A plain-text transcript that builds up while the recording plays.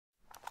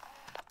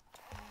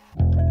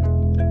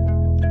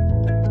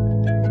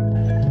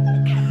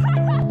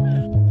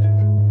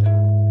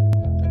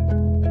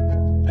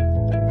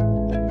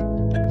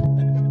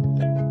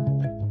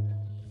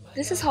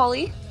This is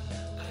Holly.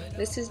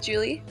 This is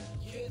Julie.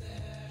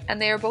 And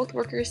they are both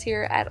workers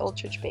here at Old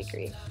Church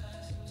Bakery.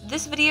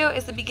 This video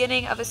is the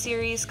beginning of a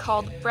series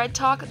called Bread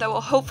Talk that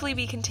will hopefully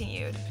be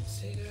continued.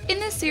 In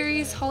this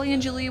series, Holly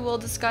and Julie will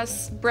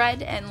discuss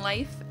bread and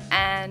life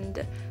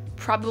and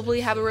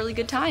probably have a really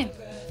good time.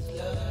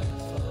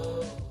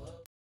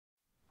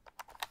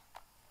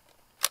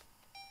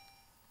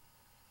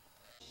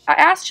 I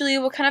asked Julie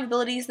what kind of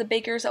abilities the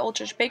bakers at Old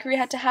Church Bakery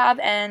had to have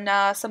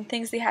and some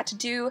things they had to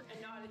do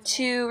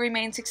to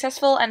remain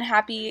successful and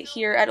happy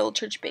here at Old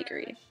Church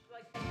Bakery.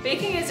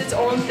 Baking is its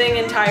own thing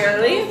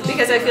entirely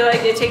because I feel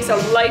like it takes a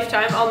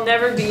lifetime. I'll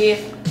never be,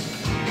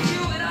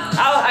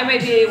 I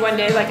might be one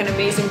day like an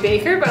amazing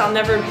baker, but I'll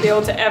never be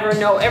able to ever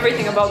know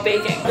everything about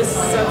baking. This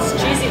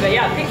sounds cheesy, but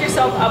yeah, pick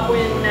yourself up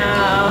when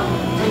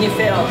you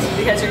failed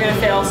because you're gonna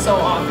fail so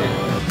often.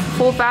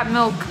 Full fat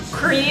milk.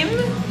 Cream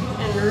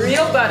and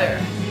real butter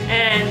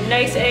and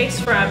nice eggs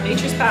from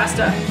Nature's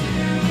Pasta.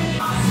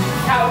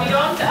 Now, we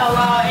don't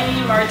allow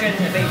any margarine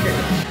in the bakery.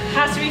 It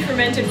has to be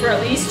fermented for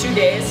at least 2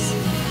 days.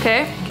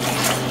 Okay.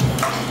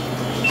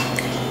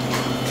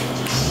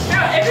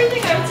 Now,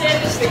 everything I would say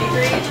at this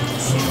bakery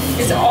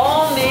is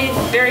all made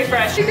very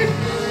fresh.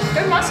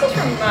 Good muscles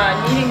from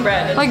kneading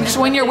bread. Like just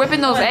when you're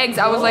whipping those eggs,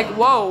 I was like,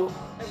 whoa.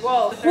 Like,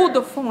 whoa. Hold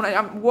the phone.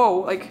 Whoa.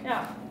 Like.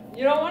 Yeah.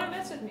 You don't want to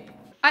mess with me.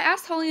 I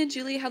asked Holly and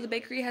Julie how the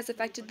bakery has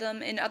affected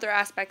them in other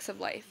aspects of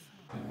life.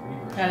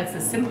 That it's the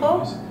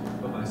simple,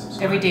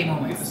 everyday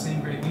moments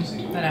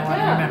that I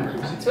want to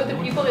remember. It's with the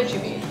people that you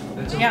meet.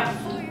 Yeah.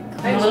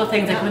 And the little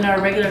things like when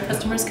our regular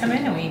customers come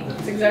in and we...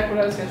 That's exactly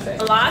what I was going to say.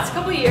 The last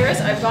couple of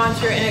years I've gone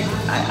through,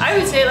 I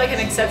would say like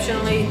an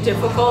exceptionally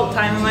difficult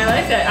time in my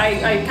life.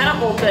 I kind of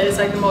hope that it's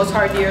like the most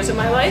hard years of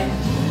my life.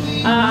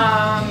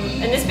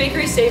 And this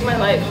bakery saved my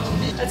life.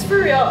 That's for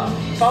real.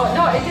 Well,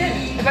 no, it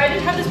did. If I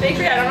didn't have this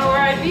bakery, I don't know where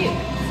I'd be.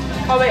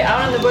 Probably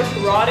out in the bush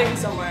rotting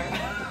somewhere.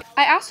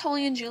 I asked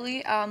Holly and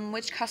Julie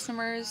which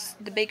customers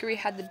the bakery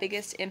had the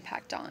biggest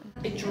impact on.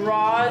 It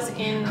draws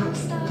in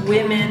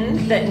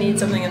women that need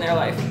something in their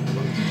life.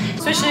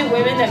 Especially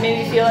women that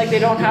maybe feel like they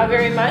don't have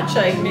very much,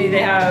 like maybe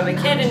they have a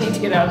kid and need to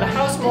get out of the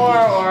house more,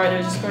 or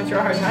they're just going through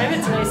a hard time.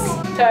 It's nice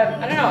to,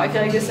 I don't know, I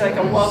feel like this is like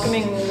a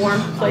welcoming, warm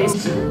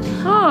place.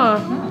 Huh.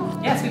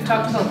 Yes, we've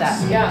talked about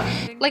that. Yeah.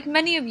 Like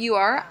many of you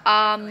are,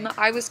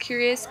 I was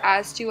curious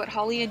as to what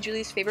Holly and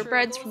Julie's favorite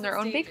breads from their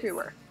own bakery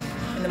were.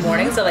 In the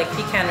mornings, I like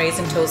pecan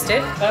raisin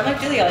toasted. But I'm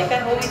like Julie, I like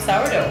that whole wheat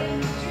sourdough.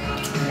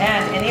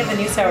 And any of the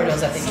new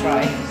sourdoughs that they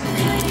try.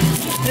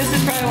 This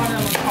is probably one of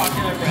the most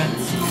popular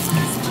breads.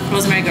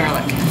 Rosemary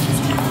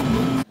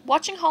garlic.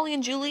 Watching Holly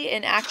and Julie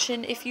in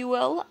action, if you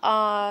will,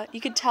 you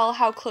could tell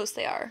how close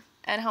they are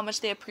and how much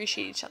they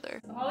appreciate each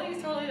other. Holly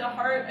is totally the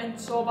heart and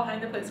soul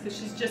behind the place because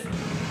she's just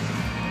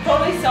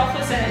totally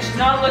selfless in it. She's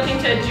not looking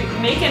to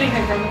make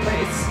anything from the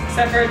place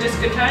except for just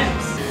good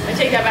times. I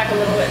take that back a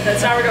little bit. That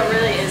sourdough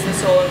really is the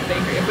soul of the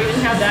bakery. If we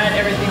didn't have that,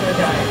 everything would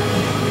die.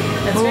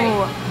 That's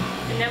right.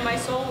 And then my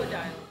soul would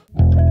die.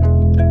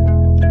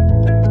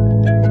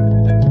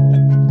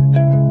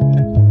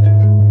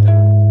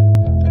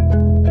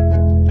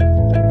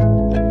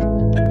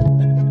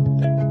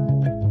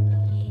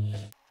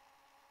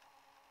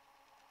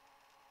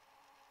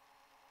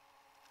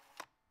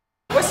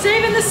 We're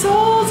saving the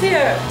souls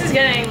here. This is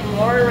getting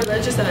more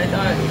religious than I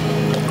thought.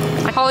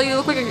 Holly, you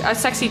look like a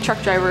sexy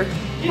truck driver.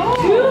 You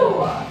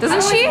do?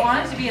 Doesn't she? I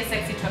wanted to be a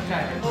sexy truck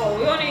driver. Oh,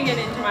 we won't even get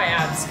into my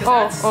abs.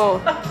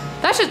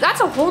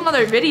 That's a whole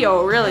nother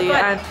video, really.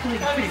 But, I'm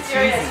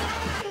serious.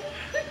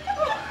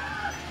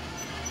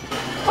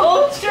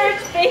 Old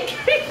Church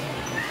Bakery.